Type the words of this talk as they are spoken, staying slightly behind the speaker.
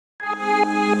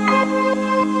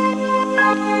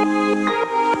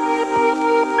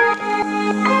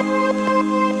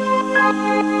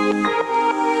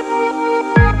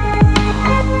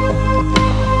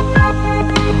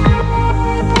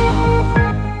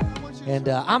And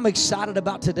I'm excited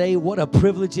about today. What a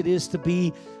privilege it is to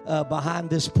be behind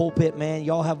this pulpit, man.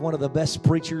 Y'all have one of the best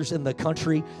preachers in the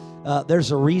country. There's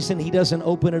a reason he doesn't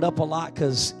open it up a lot,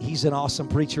 because he's an awesome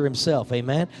preacher himself.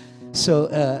 Amen.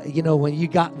 So you know, when you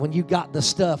got the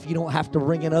stuff, you don't have to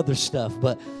bring in other stuff.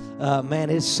 But man,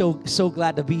 it's so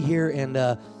glad to be here, and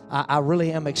I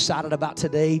really am excited about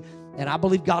today. And I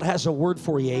believe God has a word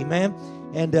for you. Amen.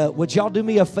 And would y'all do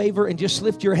me a favor and just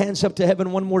lift your hands up to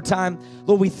heaven one more time?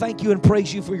 Lord, we thank you and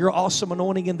praise you for your awesome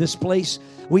anointing in this place.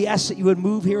 We ask that you would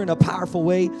move here in a powerful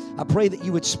way. I pray that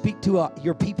you would speak to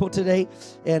your people today.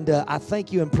 And I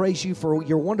thank you and praise you for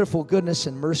your wonderful goodness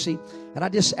and mercy. And I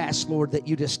just ask, Lord, that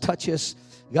you just touch us.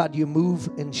 God, you move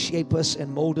and shape us and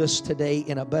mold us today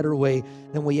in a better way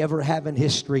than we ever have in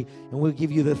history. And we'll give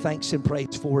you the thanks and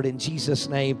praise for it in Jesus'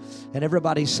 name. And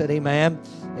everybody said amen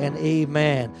and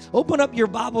amen. Open up your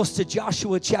Bibles to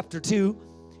Joshua chapter 2.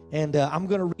 And I'm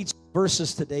going to read some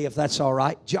verses today, if that's all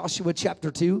right. Joshua chapter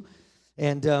 2.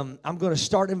 And I'm going to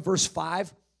start in verse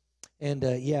 5. And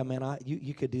yeah, man,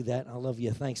 you could do that. I love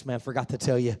you. Thanks, man. Forgot to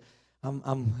tell you.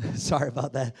 I'm sorry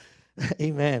about that.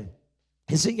 Amen.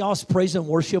 Isn't y'all's praise and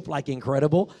worship like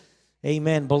incredible?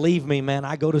 Amen. Believe me, man,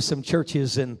 I go to some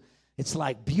churches and it's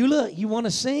like, Beulah, you want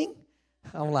to sing?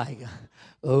 I'm like,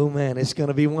 oh, man, it's going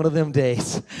to be one of them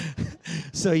days.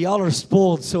 So y'all are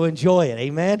spoiled, so enjoy it.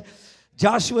 Amen.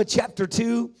 Joshua chapter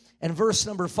 2 and verse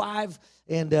number 5.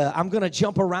 And I'm going to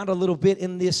jump around a little bit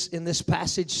in this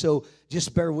passage, so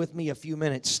just bear with me a few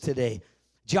minutes today.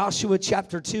 Joshua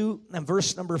chapter 2 and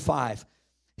verse number 5.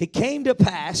 It came to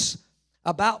pass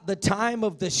about the time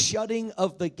of the shutting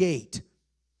of the gate,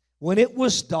 when it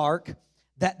was dark,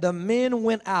 that the men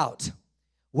went out.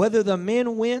 Whether the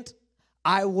men went,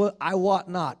 I wot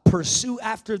not. Pursue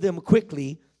after them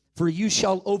quickly, for you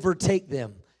shall overtake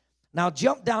them. Now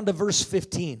jump down to verse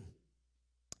 15.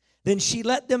 Then she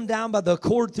let them down by the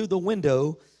cord through the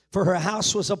window, for her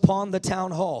house was upon the town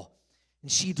hall.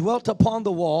 And she dwelt upon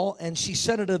the wall, and she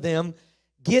said unto them,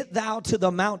 Get thou to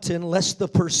the mountain, lest the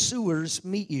pursuers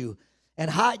meet you. And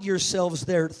hide yourselves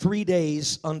there 3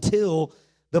 days until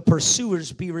the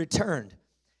pursuers be returned.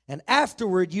 And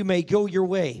afterward you may go your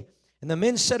way. And the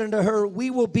men said unto her,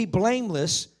 We will be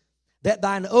blameless, that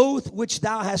thine oath which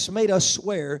thou hast made us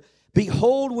swear,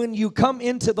 behold, when you come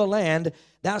into the land,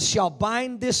 thou shalt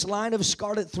bind this line of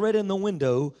scarlet thread in the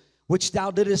window, which thou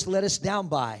didst let us down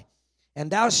by. And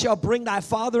thou shalt bring thy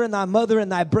father and thy mother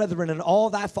and thy brethren and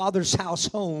all thy father's house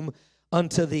home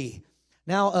unto thee.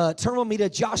 Now, turn with me to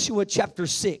Joshua chapter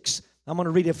 6. I'm going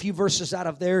to read a few verses out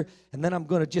of there, and then I'm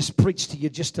going to just preach to you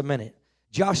just a minute.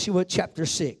 Joshua chapter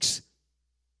 6.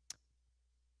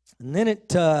 And then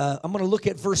I'm going to look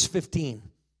at verse 15.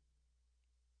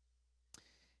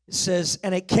 It says,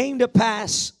 And it came to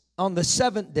pass on the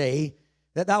seventh day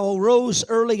that thou arose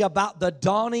early about the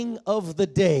dawning of the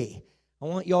day. I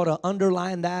want y'all to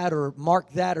underline that or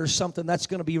mark that or something. That's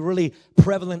going to be really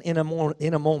prevalent in a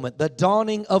moment. The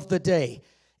dawning of the day.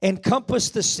 And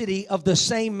compassed the city of the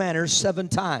same manner 7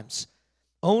 times.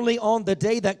 Only on the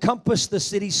day that compassed the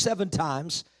city 7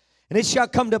 times. And it shall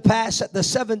come to pass at the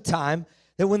 7th time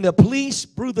that when the police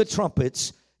blew the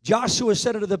trumpets, Joshua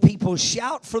said unto the people,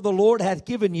 Shout, for the Lord hath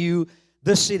given you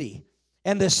the city.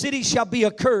 And the city shall be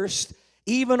accursed,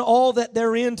 even all that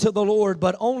therein to the Lord,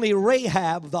 but only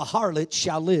Rahab the harlot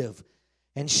shall live.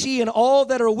 And she and all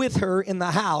that are with her in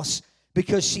the house,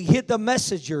 because she hid the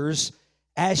messengers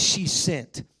as she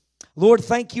sent. Lord,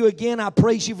 thank you again. I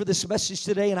praise you for this message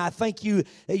today, and I thank you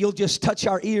that you'll just touch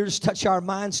our ears, touch our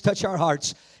minds, touch our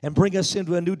hearts, and bring us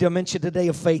into a new dimension today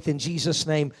of faith in Jesus'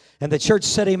 name. And the church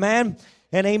said amen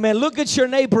and amen. Look at your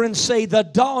neighbor and say, the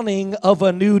dawning of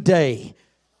a new day.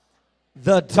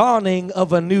 The dawning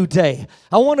of a new day.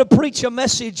 I want to preach a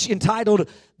message entitled,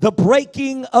 The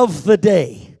Breaking of the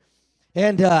Day.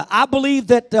 And I believe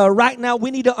that right now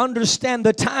we need to understand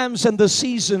the times and the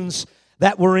seasons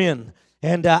that we're in.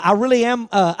 And I really am,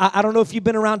 I don't know if you've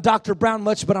been around Dr. Brown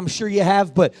much, but I'm sure you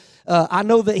have. But I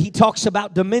know that he talks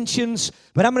about dimensions.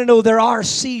 But I'm going to know there are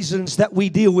seasons that we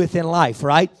deal with in life,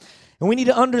 right? And we need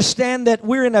to understand that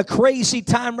we're in a crazy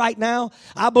time right now.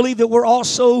 I believe that we're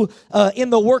also in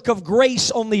the work of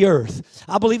grace on the earth.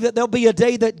 I believe that there'll be a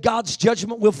day that God's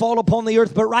judgment will fall upon the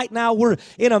earth. But right now we're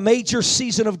in a major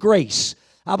season of grace.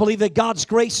 I believe that God's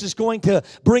grace is going to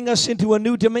bring us into a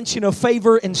new dimension of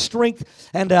favor and strength.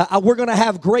 And we're going to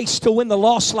have grace to win the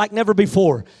lost like never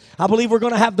before. I believe we're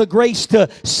going to have the grace to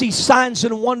see signs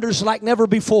and wonders like never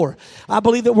before. I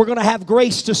believe that we're going to have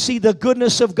grace to see the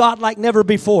goodness of God like never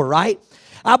before, right?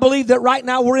 I believe that right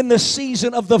now we're in the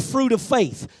season of the fruit of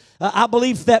faith. I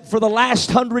believe that for the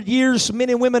last 100 years, men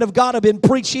and women of God have been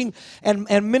preaching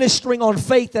and ministering on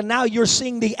faith, and now you're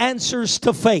seeing the answers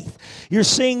to faith. You're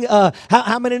seeing,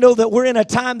 how many know that we're in a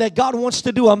time that God wants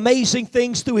to do amazing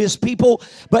things through His people,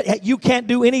 but you can't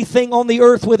do anything on the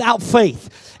earth without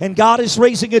faith. And God is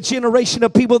raising a generation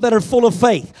of people that are full of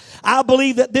faith. I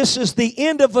believe that this is the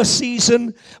end of a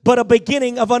season, but a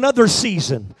beginning of another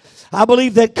season. I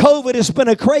believe that COVID has been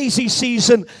a crazy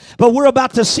season, but we're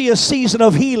about to see a season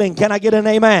of healing. Can I get an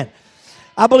amen?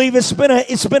 I believe it's been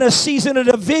a season of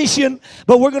division,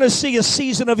 but we're going to see a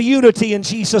season of unity in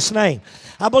Jesus' name.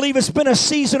 I believe it's been a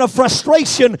season of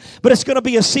frustration, but it's going to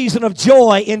be a season of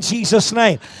joy in Jesus'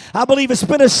 name. I believe it's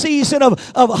been a season of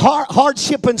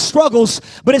hardship and struggles,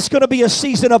 but it's going to be a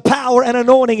season of power and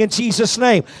anointing in Jesus'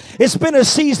 name. It's been a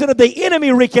season of the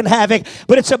enemy wreaking havoc,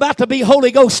 but it's about to be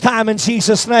Holy Ghost time in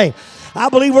Jesus' name. I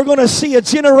believe we're going to see a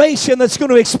generation that's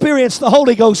going to experience the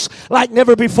Holy Ghost like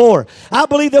never before. I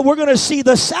believe that we're going to see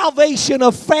the salvation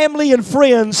of family and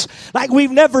friends like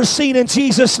we've never seen in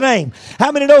Jesus' name.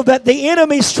 How many know that the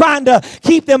enemy's trying to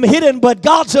keep them hidden, but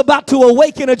God's about to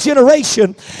awaken a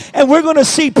generation, and we're going to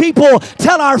see people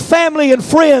tell our family and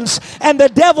friends, and the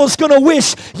devil's going to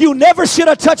wish, you never should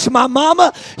have touched my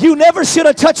mama, you never should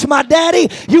have touched my daddy,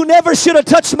 you never should have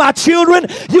touched my children,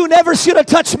 you never should have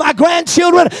touched my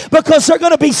grandchildren, because they're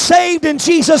going to be saved in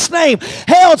Jesus' name.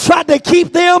 Hell tried to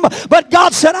keep them, but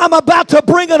God said, I'm about to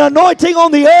bring an anointing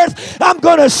on the earth. I'm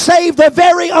going to save the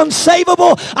very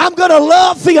unsavable. I'm going to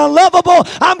love the unlovable.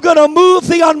 I'm going to move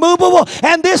the unmovable.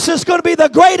 And this is going to be the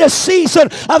greatest season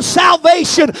of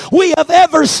salvation we have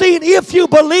ever seen. If you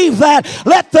believe that,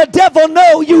 let the devil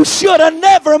know you should have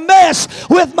never messed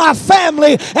with my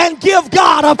family, and give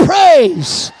God a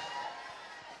praise.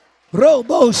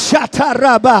 Robo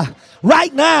shataraba.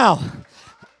 Right now,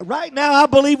 I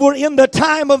believe we're in the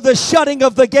time of the shutting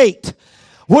of the gate.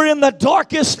 We're in the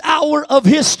darkest hour of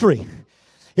history.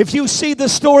 If you see the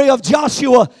story of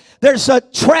Joshua, there's a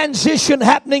transition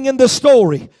happening in the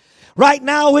story. Right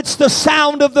now, it's the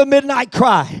sound of the midnight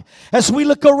cry. As we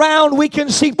look around, we can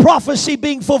see prophecy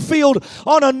being fulfilled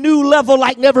on a new level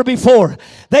like never before.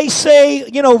 They say,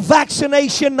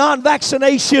 vaccination,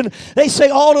 non-vaccination. They say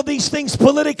all of these things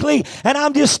politically, and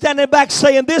I'm just standing back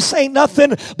saying this ain't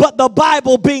nothing but the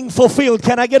Bible being fulfilled.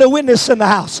 Can I get a witness in the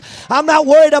house? I'm not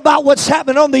worried about what's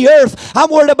happening on the earth. I'm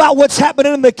worried about what's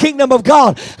happening in the kingdom of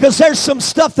God, because there's some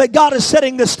stuff that God is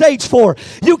setting the stage for.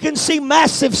 You can see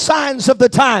massive signs of the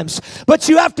times. But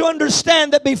you have to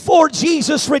understand that before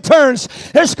Jesus returns,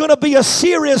 there's going to be a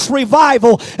serious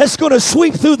revival that's going to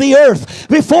sweep through the earth.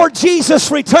 Before Jesus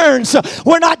returns,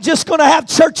 we're not just going to have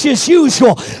church as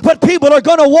usual, but people are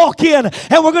going to walk in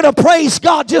and we're going to praise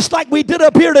God just like we did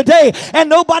up here today. And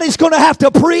nobody's going to have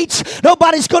to preach.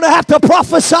 Nobody's going to have to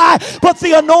prophesy, but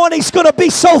the anointing's going to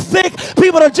be so thick,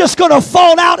 people are just going to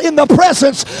fall out in the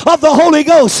presence of the Holy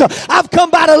Ghost. I've come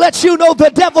by to let you know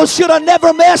the devil should have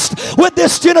never messed with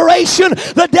this generation.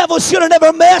 The devil should have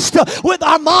never messed with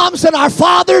our moms and our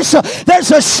fathers. There's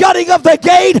a shutting of the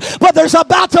gate, but there's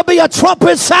about to be a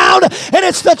trumpet sound, and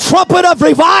it's the trumpet of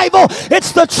revival.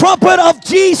 It's the trumpet of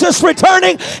Jesus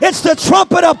returning. It's the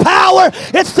trumpet of power.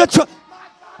 It's the trumpet.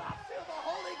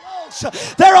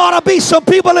 There ought to be some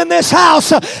people in this house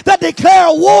that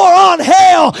declare war on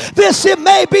hell. It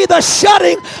may be the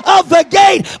shutting of the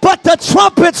gate, but the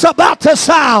trumpet's about to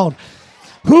sound.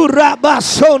 Look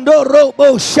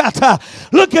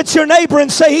at your neighbor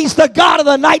and say, he's the God of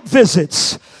the night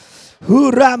visits.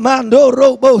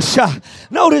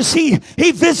 Notice he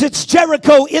visits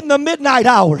Jericho in the midnight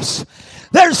hours.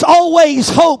 There's always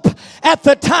hope at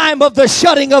the time of the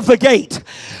shutting of the gate.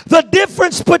 The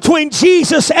difference between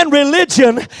Jesus and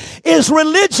religion is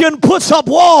religion puts up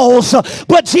walls,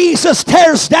 but Jesus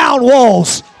tears down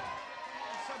walls.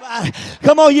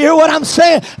 Come on, you hear what I'm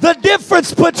saying? The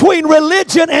difference between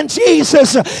religion and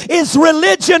Jesus is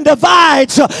religion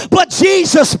divides, but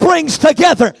Jesus brings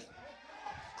together.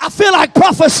 I feel like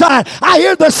prophesying. I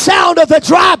hear the sound of the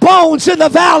dry bones in the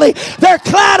valley. They're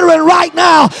clattering right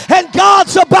now, and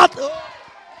God's about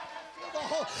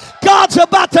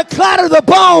to clatter the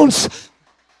bones.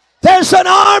 There's an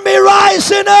army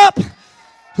rising up.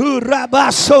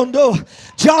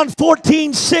 John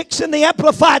 14:6 in the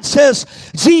Amplified says,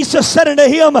 Jesus said unto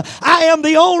him, I am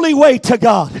the only way to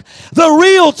God, the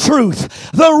real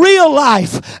truth, the real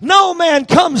life. No man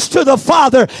comes to the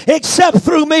Father except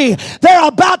through me. They're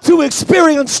about to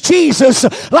experience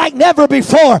Jesus like never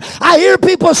before. I hear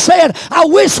people saying, I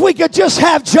wish we could just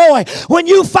have joy. When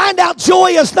you find out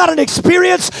joy is not an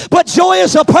experience, but joy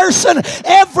is a person,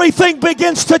 everything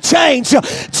begins to change.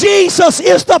 Jesus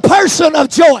is the person of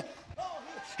joy.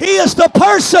 He is the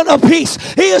person of peace.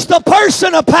 He is the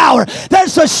person of power.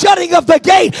 There's a shutting of the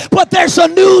gate, but there's a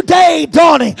new day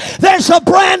dawning. There's a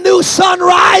brand new sun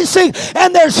rising,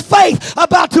 and there's faith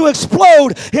about to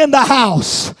explode in the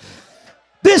house.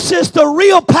 This is the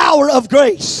real power of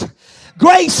grace.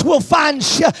 Grace will find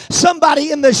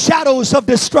somebody in the shadows of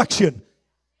destruction.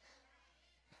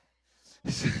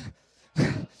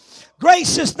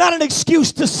 Grace is not an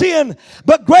excuse to sin,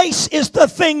 but grace is the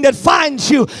thing that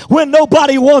finds you when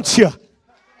nobody wants you.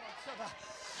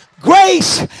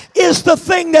 Grace is the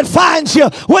thing that finds you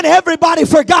when everybody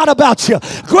forgot about you.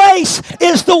 Grace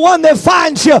is the one that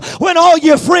finds you when all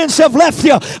your friends have left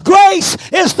you. Grace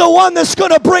is the one that's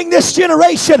going to bring this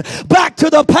generation back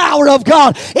to the power of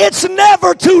God. It's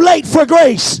never too late for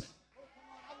grace.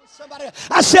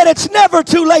 I said it's never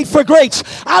too late for grace.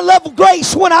 I love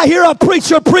grace when I hear a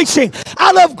preacher preaching.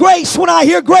 I love grace when I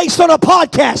hear grace on a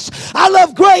podcast. I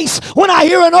love grace when I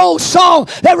hear an old song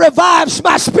that revives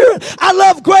my spirit. I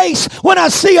love grace when I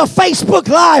see a Facebook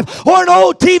Live or an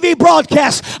old TV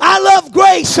broadcast. I love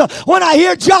grace when I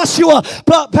hear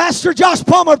Pastor Josh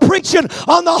Palmer preaching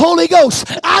on the Holy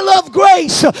Ghost. I love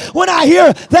grace when I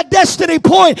hear that Destiny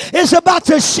Pointe is about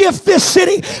to shift this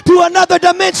city to another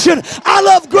dimension. I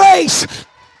love grace.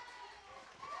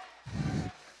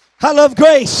 I love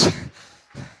grace.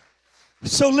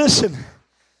 So listen,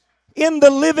 in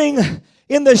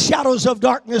the shadows of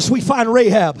darkness, we find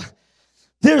Rahab.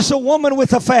 There's a woman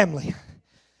with a family.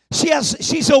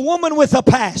 She's a woman with a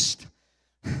past.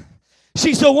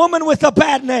 She's a woman with a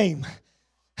bad name.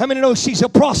 How many know she's a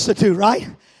prostitute, right?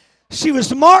 She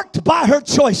was marked by her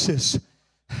choices.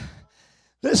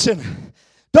 Listen,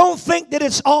 don't think that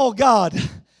it's all God.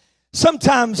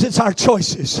 Sometimes it's our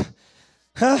choices.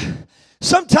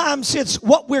 Sometimes it's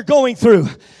what we're going through.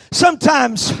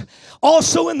 Sometimes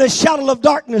also in the shadow of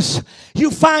darkness, you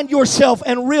find yourself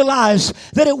and realize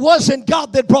that it wasn't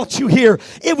God that brought you here.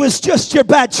 It was just your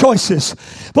bad choices.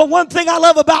 But one thing I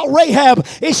love about Rahab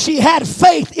is she had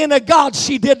faith in a God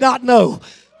she did not know.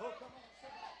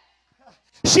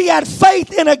 She had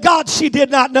faith in a God she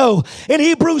did not know. In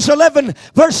Hebrews 11,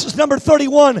 verses number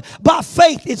 31, by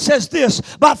faith, it says this,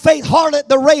 by faith, harlot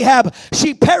the Rahab,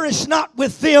 she perished not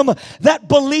with them that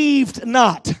believed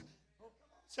not.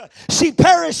 She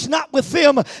perished not with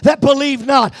them that believed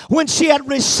not. When she had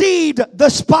received the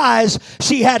spies,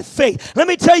 she had faith. Let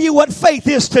me tell you what faith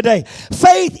is today.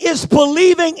 Faith is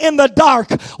believing in the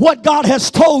dark what God has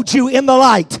told you in the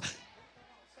light.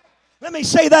 Let me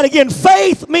say that again.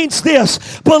 Faith means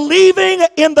this, believing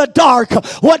in the dark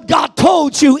what God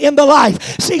told you in the light.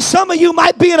 See, some of you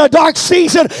might be in a dark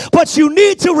season, but you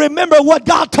need to remember what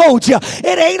God told you.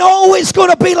 It ain't always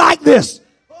going to be like this.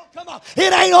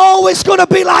 It ain't always going to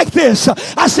be like this.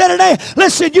 I said today,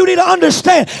 listen, you need to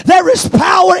understand there is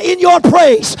power in your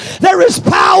praise. There is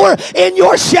power in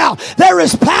your shout. There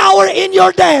is power in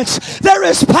your dance. There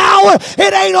is power.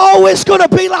 It ain't always going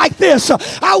to be like this.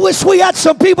 I wish we had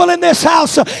some people in this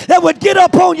house that would get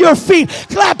up on your feet,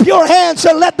 clap your hands,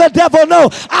 and let the devil know,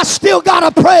 I still got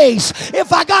a praise.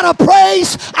 If I got a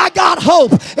praise, I got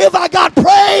hope. If I got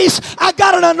praise, I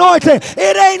got an anointing.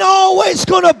 It ain't always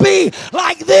going to be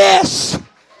like this.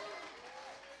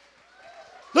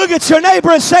 Look at your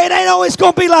neighbor and say, it ain't always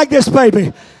going to be like this,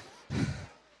 baby.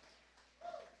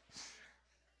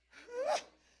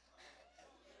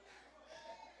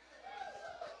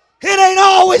 It ain't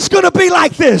always going to be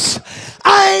like this.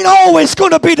 I ain't always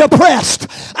going to be depressed.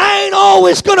 I ain't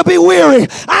always going to be weary.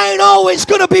 I ain't always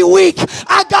going to be weak.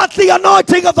 I got the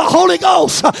anointing of the Holy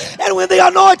Ghost. And when the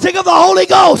anointing of the Holy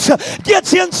Ghost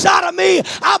gets inside of me,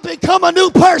 I become a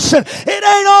new person. It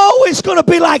ain't always going to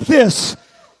be like this.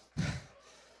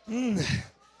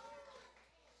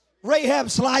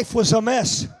 Rahab's life was a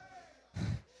mess.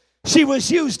 She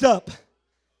was used up,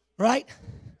 right?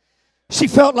 She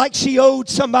felt like she owed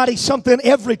somebody something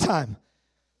every time.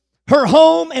 Her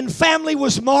home and family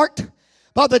was marked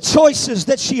by the choices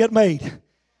that she had made.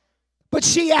 But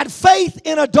she had faith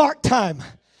in a dark time.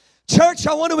 Church,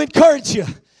 I want to encourage you.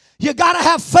 You got to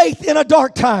have faith in a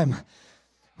dark time.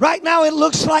 Right now it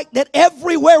looks like that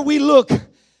everywhere we look,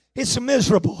 it's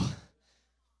miserable.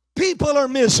 People are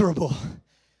miserable.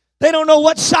 They don't know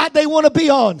what side they want to be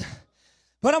on.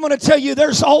 But I'm going to tell you,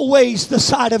 there's always the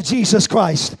side of Jesus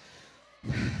Christ.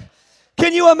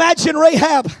 Can you imagine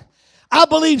Rahab? I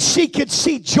believe she could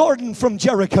see Jordan from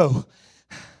Jericho.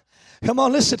 Come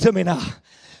on, listen to me now.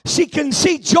 She can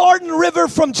see Jordan River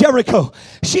from Jericho.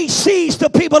 She sees the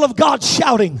people of God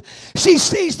shouting. She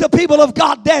sees the people of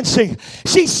God dancing.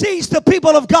 She sees the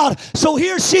people of God. So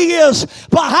here she is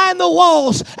behind the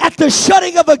walls at the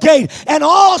shutting of a gate. And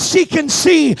all she can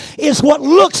see is what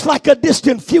looks like a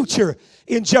distant future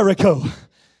in Jericho.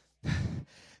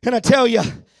 Can I tell you,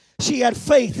 she had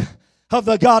faith of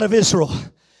the God of Israel.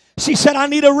 She said, I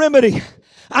need a remedy.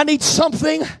 I need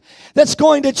something that's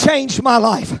going to change my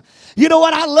life. You know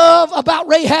what I love about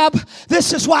Rahab?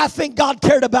 This is why I think God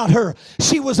cared about her.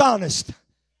 She was honest.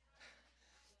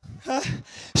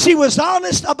 She was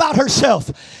honest about herself.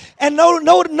 And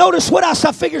notice what else.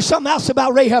 I figured something else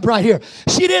about Rahab right here.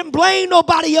 She didn't blame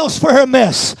nobody else for her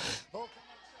mess.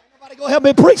 Nobody go help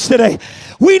me preach today.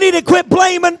 We need to quit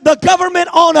blaming the government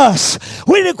on us.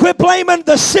 We need to quit blaming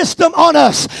the system on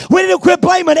us. We need to quit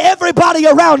blaming everybody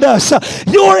around us.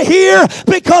 You're here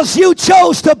because you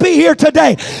chose to be here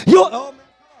today.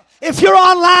 If you're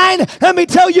online, let me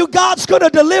tell you, God's going to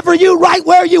deliver you right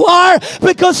where you are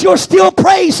because you're still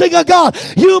praising a God.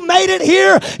 You made it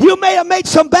here. You may have made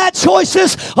some bad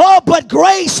choices. Oh, but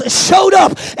grace showed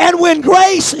up. And when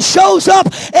grace shows up,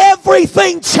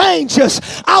 everything changes.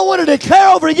 I want to declare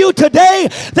over you today,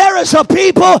 there is a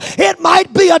people. It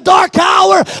might be a dark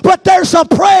hour, but there's a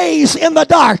praise in the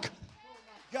dark.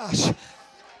 Gosh.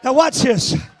 Now watch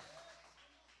this.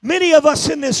 Many of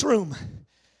us in this room,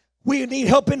 we need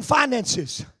help in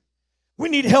finances. We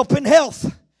need help in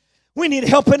health. We need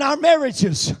help in our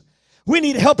marriages. We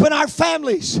need help in our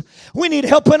families. We need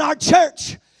help in our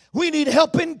church. We need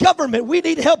help in government. We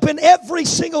need help in every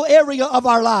single area of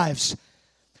our lives.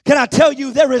 Can I tell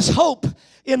you, there is hope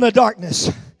in the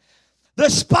darkness. The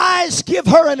spies give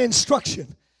her an instruction.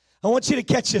 I want you to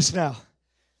catch this now.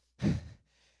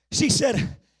 She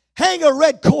said, hang a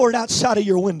red cord outside of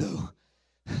your window.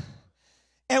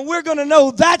 And we're going to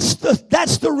know that's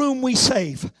the room we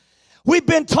save. We've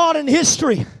been taught in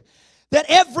history that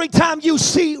every time you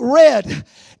see red,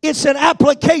 it's an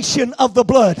application of the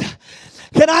blood.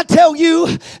 Can I tell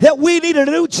you that we need a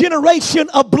new generation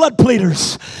of blood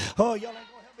pleaders? Oh, y'all ain't going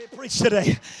to help me preach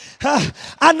today.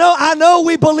 I know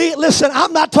we believe. Listen,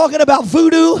 I'm not talking about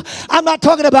voodoo. I'm not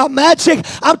talking about magic.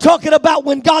 I'm talking about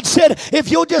when God said,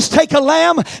 if you'll just take a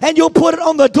lamb and you'll put it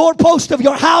on the doorpost of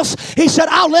your house, he said,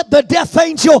 I'll let the death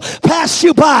angel pass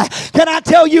you by. Can I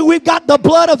tell you, we've got the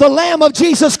blood of the Lamb of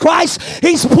Jesus Christ.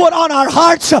 He's put on our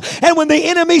hearts. And when the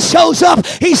enemy shows up,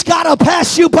 he's got to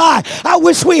pass you by. I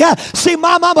wish we had. See,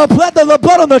 my mama bled the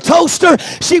blood on the toaster.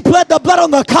 She bled the blood on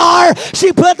the car.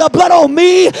 She bled the blood on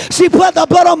me. She bled the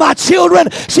blood on my children.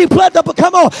 She bled the,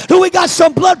 come on, do we got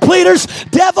some blood pleaders?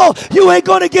 Devil, you ain't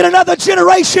going to get another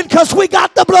generation because we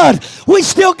got the blood. We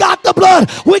still got the blood.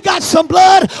 We got some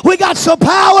blood. We got some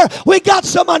power. We got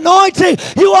some anointing.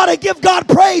 You ought to give God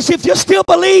praise if you still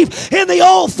believe in the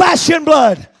old-fashioned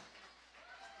blood.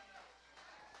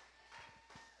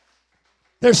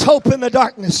 There's hope in the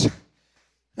darkness.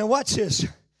 Now watch this.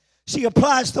 She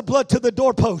applies the blood to the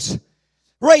doorpost.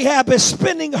 Rahab is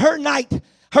spending her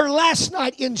last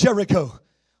night in Jericho,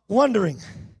 wondering,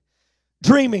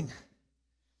 dreaming,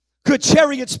 could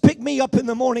chariots pick me up in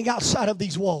the morning outside of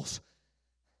these walls?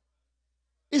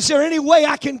 Is there any way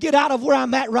I can get out of where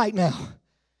I'm at right now?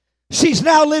 She's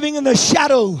now living in the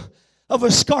shadow of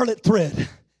a scarlet thread.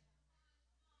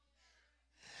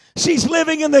 She's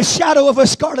living in the shadow of a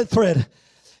scarlet thread.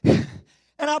 And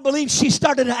I believe she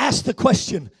started to ask the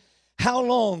question, how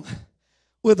long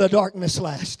will the darkness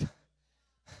last?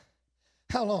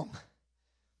 How long?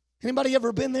 Anybody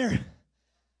ever been there?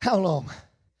 How long?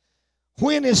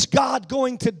 When is God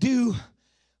going to do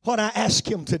what I ask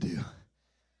him to do?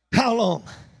 How long?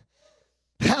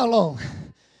 How long?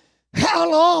 How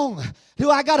long do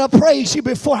I got to praise you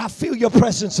before I feel your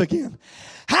presence again?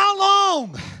 How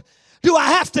long do I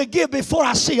have to give before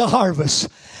I see a harvest?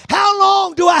 How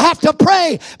long do I have to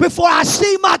pray before I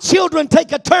see my children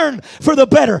take a turn for the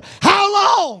better? How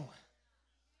long?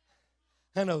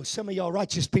 I know some of y'all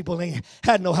righteous people ain't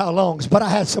had no how longs, but I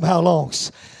had some how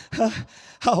longs.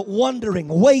 Wondering,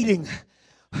 waiting,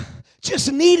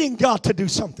 just needing God to do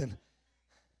something.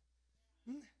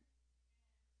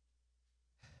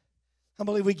 I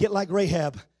believe we get like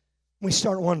Rahab. We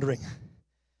start wondering.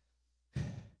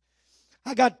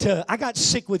 I got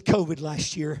sick with COVID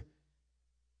last year.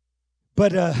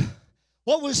 But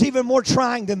what was even more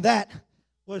trying than that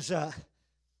was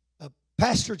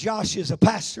Pastor Josh is a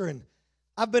pastor, and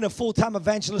I've been a full-time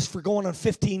evangelist for going on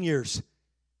 15 years.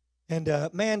 And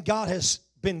man, God has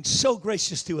been so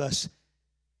gracious to us.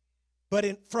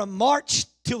 But from March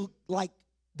till like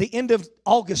the end of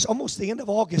August, almost the end of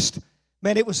August,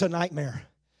 man, it was a nightmare.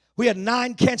 We had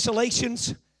 9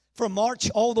 cancellations from March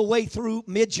all the way through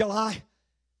mid-July.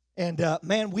 And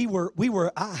man,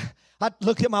 I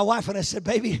looked at my wife and I said,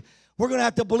 baby, we're going to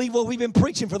have to believe what we've been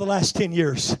preaching for the last 10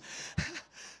 years.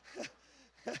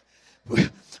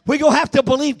 We're going to have to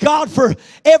believe God for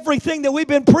everything that we've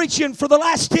been preaching for the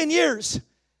last 10 years.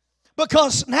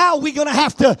 Because now we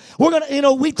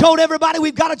told everybody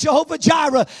we've got a Jehovah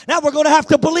Jireh. Now we're going to have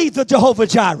to believe the Jehovah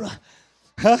Jireh.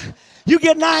 Huh? You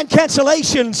get 9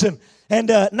 cancellations, and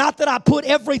not that I put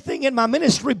everything in my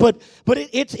ministry, but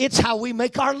it's how we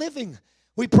make our living.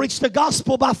 We preach the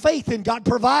gospel by faith, and God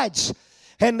provides.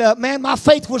 And man, my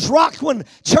faith was rocked when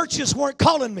churches weren't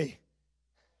calling me.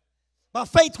 My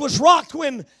faith was rocked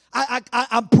when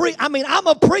I'm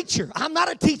a preacher. I'm not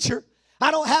a teacher.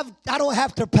 I don't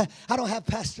have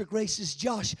Pastor Grace's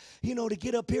Josh, to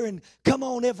get up here and come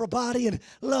on everybody and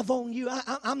love on you.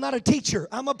 I'm not a teacher.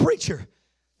 I'm a preacher.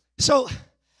 So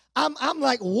I'm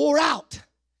like wore out,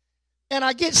 and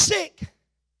I get sick.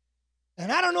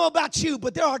 And I don't know about you,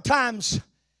 but there are times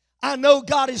I know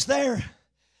God is there,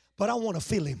 but I want to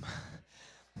feel Him.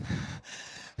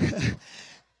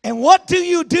 And what do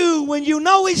you do when you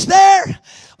know He's there,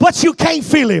 but you can't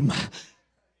feel Him?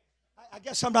 I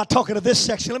guess I'm not talking to this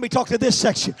section. Let me talk to this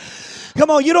section.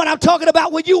 Come on, you know what I'm talking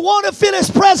about? When you want to feel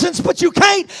His presence, but you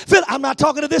can't feel. I'm not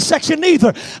talking to this section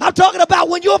neither. I'm talking about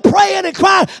when you're praying and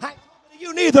crying. I ain't talking to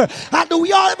you neither.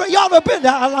 Y'all ever been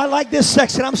there? I like this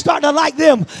section. I'm starting to like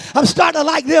them.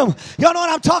 Y'all know what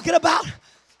I'm talking about?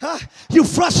 Huh? You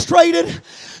frustrated.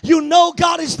 You know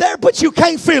God is there, but you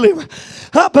can't feel Him.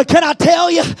 But can I tell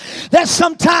you that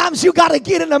sometimes you got to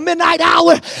get in the midnight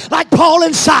hour like Paul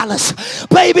and Silas.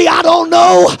 Baby, I don't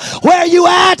know where you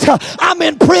at. I'm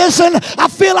in prison. I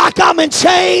feel like I'm in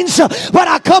chains. But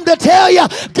I come to tell you,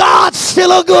 God's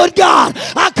still a good God.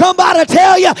 I come by to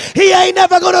tell you, He ain't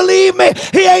never going to leave me.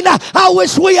 I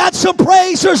wish we had some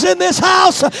praisers in this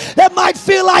house that might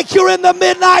feel like you're in the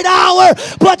midnight hour.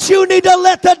 But you need to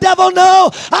let the devil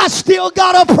know I still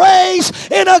got a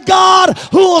praise in a God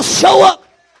who will show up.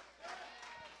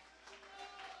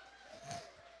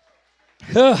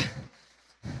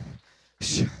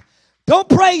 Don't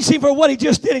praise Him for what He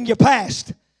just did in your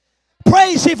past.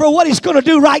 Praise Him for what He's going to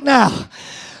do right now.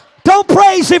 Don't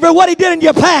praise Him for what He did in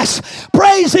your past.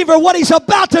 Praise Him for what He's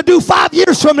about to do 5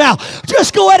 years from now.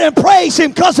 Just go ahead and praise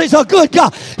Him because He's a good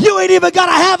God. You ain't even got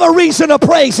to have a reason to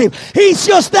praise Him. He's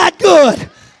just that good.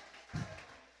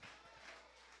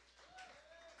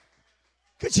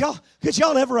 Could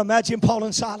y'all ever imagine Paul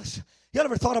and Silas? Y'all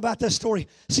ever thought about this story?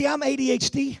 See, I'm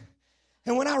ADHD.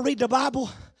 And when I read the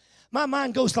Bible, my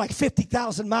mind goes like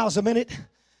 50,000 miles a minute.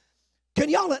 Can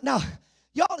y'all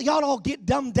all get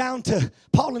dumbed down to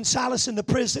Paul and Silas in the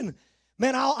prison?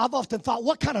 Man, I've often thought,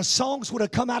 what kind of songs would have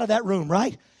come out of that room,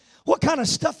 right? What kind of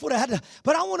stuff would have had to?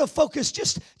 But I want to focus,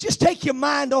 just take your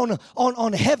mind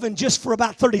on heaven just for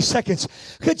about 30 seconds.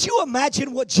 Could you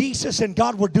imagine what Jesus and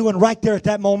God were doing right there at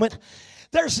that moment?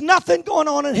 There's nothing going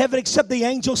on in heaven except the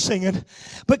angels singing.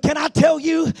 But can I tell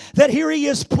you that here He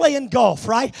is playing golf,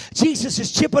 right? Jesus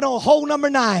is chipping on hole number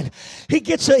 9. He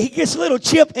gets a little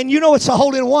chip, and you know it's a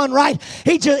hole-in-one, right?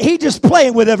 He just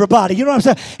playing with everybody. You know what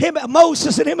I'm saying?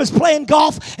 Moses and him is playing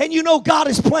golf, and you know God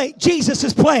is playing. Jesus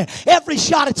is playing. Every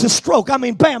shot, it's a stroke. I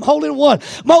mean, bam, hole-in-one.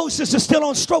 Moses is still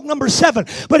on stroke number 7.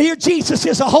 But here Jesus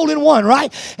is a hole-in-one,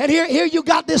 right? And here you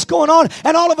got this going on,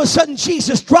 and all of a sudden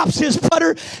Jesus drops his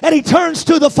putter, and He turns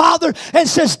to the Father and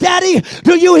says, Daddy,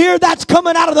 do you hear that's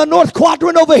coming out of the north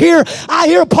quadrant over here? I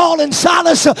hear Paul and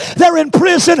Silas, they're in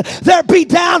prison, they're beat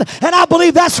down, and I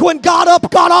believe that's when God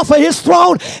got off of His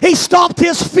throne. He stomped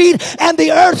His feet and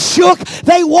the earth shook.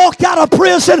 They walked out of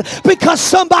prison because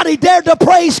somebody dared to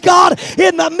praise God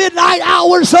in the midnight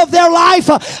hours of their life.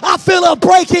 I feel a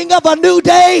breaking of a new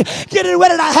day getting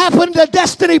ready to happen to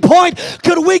Destiny Point.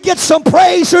 Could we get some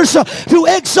praisers to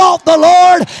exalt the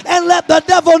Lord and let the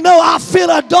devil know I feel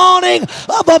a dawning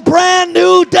of a brand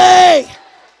new day?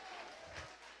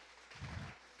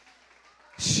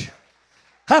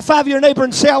 High five your neighbor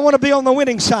and say, I want to be on the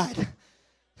winning side.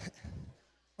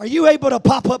 Are you able to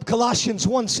pop up Colossians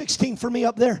 1:16 for me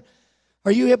up there?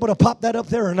 Are you able to pop that up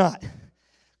there or not?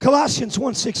 Colossians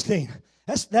 1:16.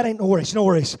 That ain't no worries, no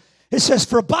worries. It says,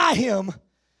 for by Him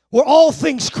were all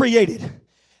things created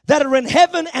that are in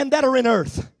heaven and that are in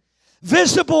earth,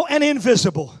 visible and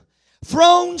invisible.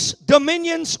 Thrones,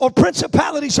 dominions, or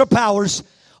principalities or powers,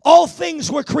 all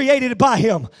things were created by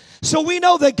Him. So we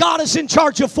know that God is in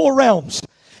charge of 4 realms.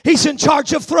 He's in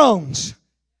charge of thrones.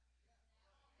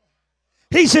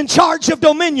 He's in charge of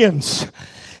dominions.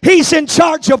 He's in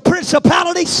charge of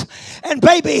principalities. And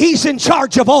baby, he's in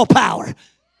charge of all power.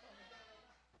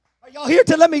 Y'all here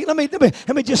to let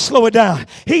me just slow it down.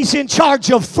 He's in charge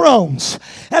of thrones.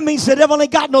 That means the devil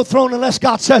ain't got no throne unless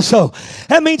God says so.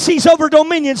 That means he's over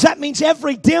dominions. That means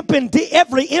every imp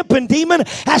and demon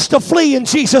has to flee in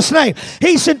Jesus' name.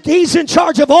 He's in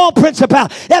charge of all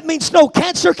principality. That means no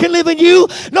cancer can live in you,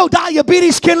 no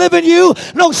diabetes can live in you,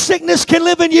 no sickness can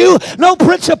live in you, no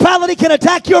principality can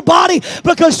attack your body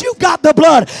because you've got the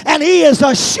blood, and he is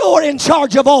sure in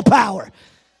charge of all power.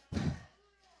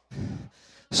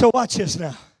 So watch this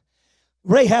now.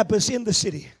 Rahab is in the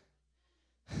city.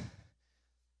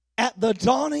 At the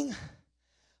dawning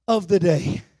of the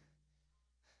day,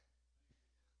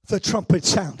 the trumpet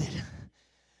sounded.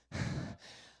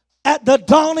 At the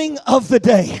dawning of the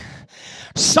day,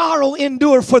 sorrow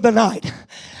endure for the night,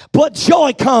 but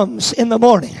joy comes in the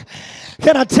morning.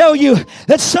 Can I tell you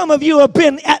that some of you have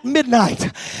been at midnight,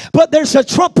 but there's a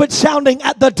trumpet sounding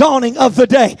at the dawning of the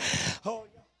day.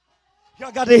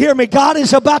 Y'all got to hear me. God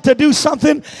is about to do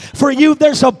something for you.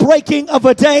 There's a breaking of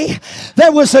a day.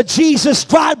 There was a Jesus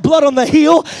dried blood on the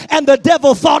hill, and the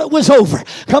devil thought it was over.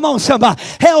 Come on, somebody.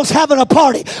 Hell's having a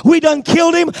party. We done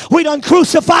killed him. We done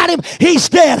crucified him. He's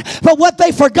dead. But what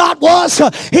they forgot was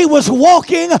he was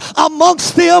walking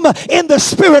amongst them in the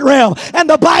spirit realm. And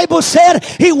the Bible said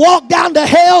he walked down to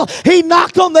hell. He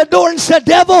knocked on the door and said,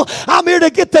 devil, I'm here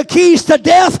to get the keys to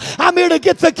death. I'm here to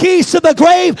get the keys to the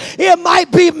grave. It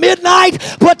might be midnight,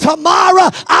 but tomorrow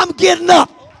I'm getting up.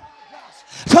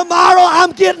 Tomorrow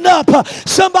I'm getting up.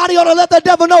 Somebody ought to let the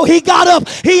devil know he got up.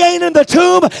 He ain't in the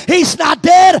tomb. He's not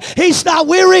dead. He's not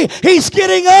weary. He's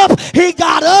getting up. He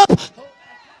got up.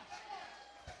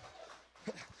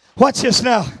 Watch this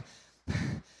now.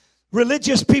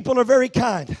 Religious people are very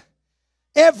kind.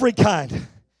 Every kind.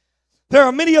 There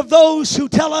are many of those who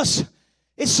tell us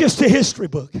it's just a history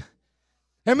book.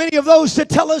 There are many of those that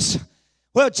tell us,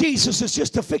 well, Jesus is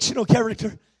just a fictional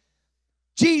character.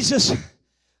 Jesus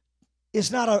is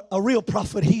not a real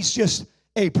prophet. He's just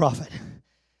a prophet.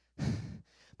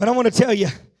 But I want to tell you,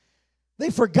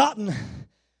 they've forgotten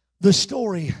the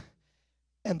story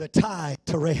and the tie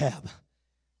to Rahab.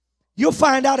 You'll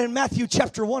find out in Matthew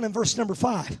chapter 1 and verse number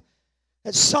 5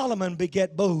 that Solomon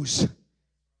begat Boaz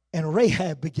and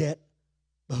Rahab begat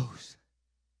Boaz.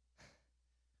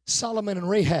 Solomon and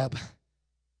Rahab,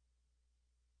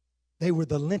 they were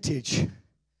the lineage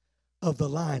of the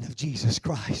line of Jesus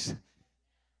Christ.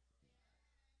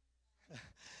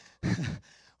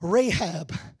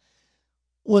 Rahab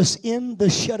was in the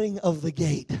shutting of the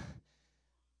gate,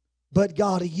 but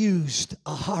God used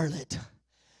a harlot,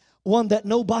 one that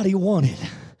nobody wanted,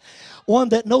 one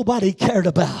that nobody cared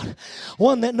about,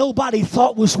 one that nobody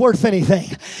thought was worth anything.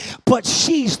 But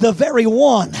she's the very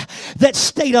one that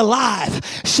stayed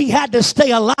alive. She had to stay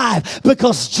alive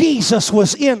because Jesus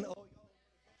was in.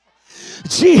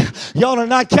 Y'all are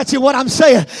not catching what I'm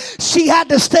saying. She had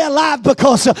to stay alive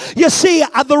because, you see,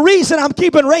 the reason I'm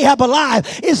keeping Rahab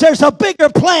alive is there's a bigger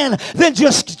plan than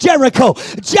just Jericho.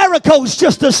 Jericho's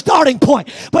just the starting point.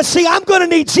 But see, I'm going to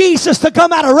need Jesus to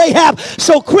come out of Rahab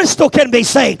so Crystal can be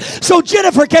saved, so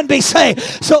Jennifer can be saved.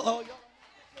 So,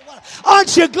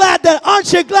 aren't you glad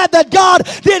that God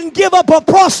didn't give up a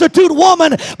prostitute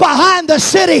woman behind the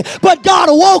city, but God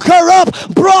woke her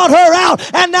up, brought her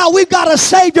out, and now we've got a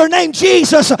Savior named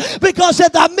Jesus, because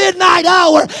at the midnight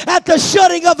hour, at the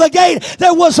shutting of the gate,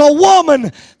 there was a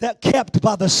woman that kept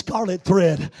by the scarlet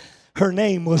thread. Her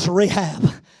name was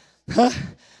Rahab.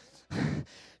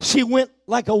 She went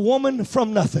like a woman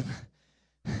from nothing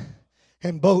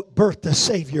and birthed a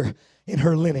Savior in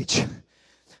her lineage.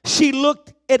 She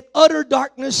looked at utter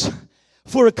darkness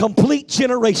for a complete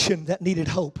generation that needed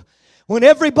hope. When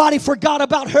everybody forgot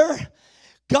about her,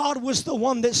 God was the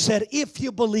one that said, if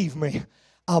you believe me,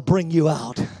 I'll bring you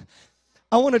out.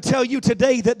 I want to tell you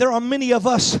today that there are many of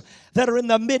us that are in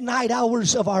the midnight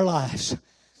hours of our lives,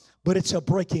 but it's a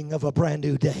breaking of a brand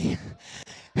new day.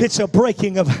 It's a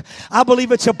breaking of, I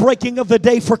believe it's a breaking of the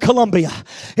day for Columbia.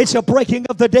 It's a breaking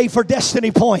of the day for Destiny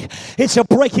Point. It's a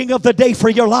breaking of the day for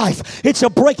your life. It's a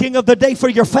breaking of the day for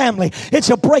your family. It's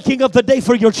a breaking of the day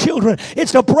for your children.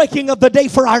 It's a breaking of the day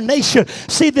for our nation.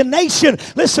 See, the nation,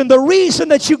 listen, the reason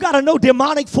that you got to know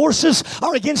demonic forces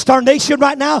are against our nation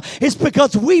right now is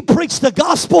because we preach the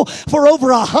gospel for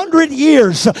over 100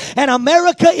 years. And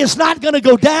America is not going to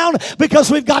go down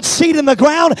because we've got seed in the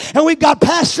ground and we've got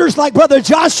pastors like Brother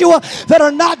John Joshua that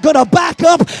are not going to back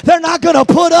up. They're not going to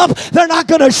put up. They're not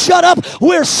going to shut up.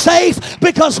 We're safe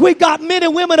because we've got men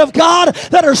and women of God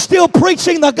that are still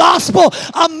preaching the gospel.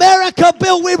 America,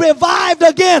 Bill, we revived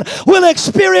again. We'll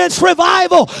experience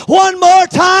revival one more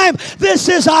time. This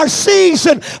is our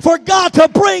season for God to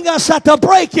bring us at the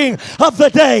breaking of the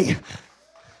day.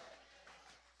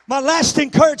 My last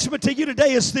encouragement to you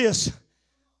today is this.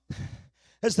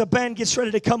 As the band gets ready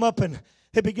to come up and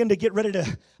they begin to get ready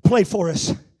to play for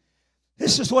us,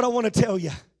 this is what I want to tell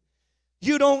you.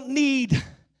 You don't need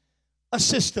a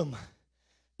system.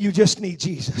 You just need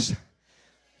Jesus.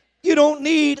 You don't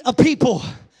need a people.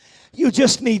 You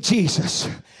just need Jesus.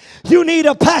 You need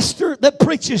a pastor that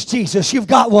preaches Jesus. You've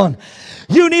got one.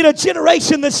 You need a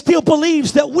generation that still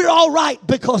believes that we're all right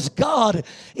because God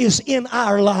is in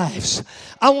our lives.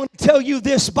 I want to tell you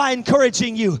this by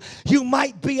encouraging you. You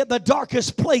might be at the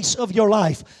darkest place of your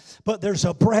life, but there's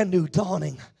a brand new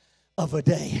dawning of a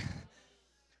day.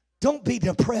 Don't be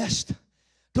depressed.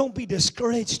 Don't be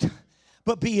discouraged,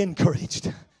 but be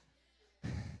encouraged.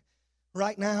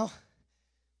 Right now,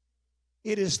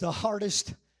 it is the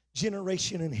hardest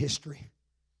generation in history.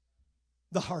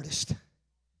 The hardest.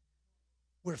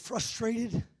 We're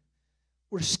frustrated.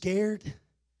 We're scared.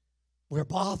 We're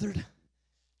bothered.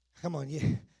 Come on,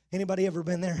 you. Anybody ever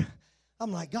been there?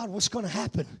 I'm like, God, what's going to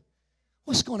happen?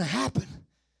 What's going to happen?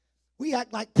 We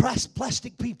act like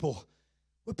plastic people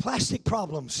with plastic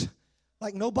problems.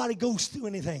 Like nobody goes through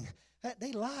anything.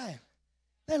 They lying.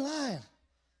 They're lying.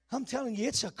 I'm telling you,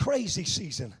 it's a crazy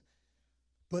season.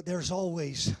 But there's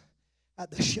always, at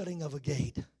the shutting of a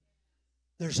gate,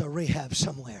 there's a Rahab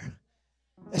somewhere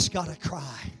that's got to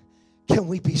cry, can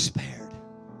we be spared?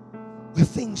 Will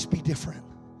things be different?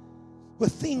 Will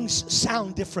things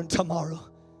sound different tomorrow?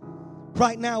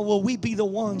 Right now, will we be the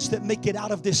ones that make it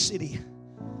out of this city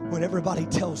when everybody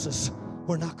tells us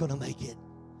we're not going to make it?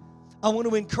 I want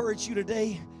to encourage you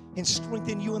today and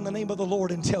strengthen you in the name of the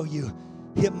Lord and tell you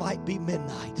it might be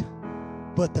midnight,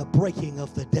 but the breaking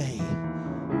of the day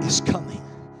is coming.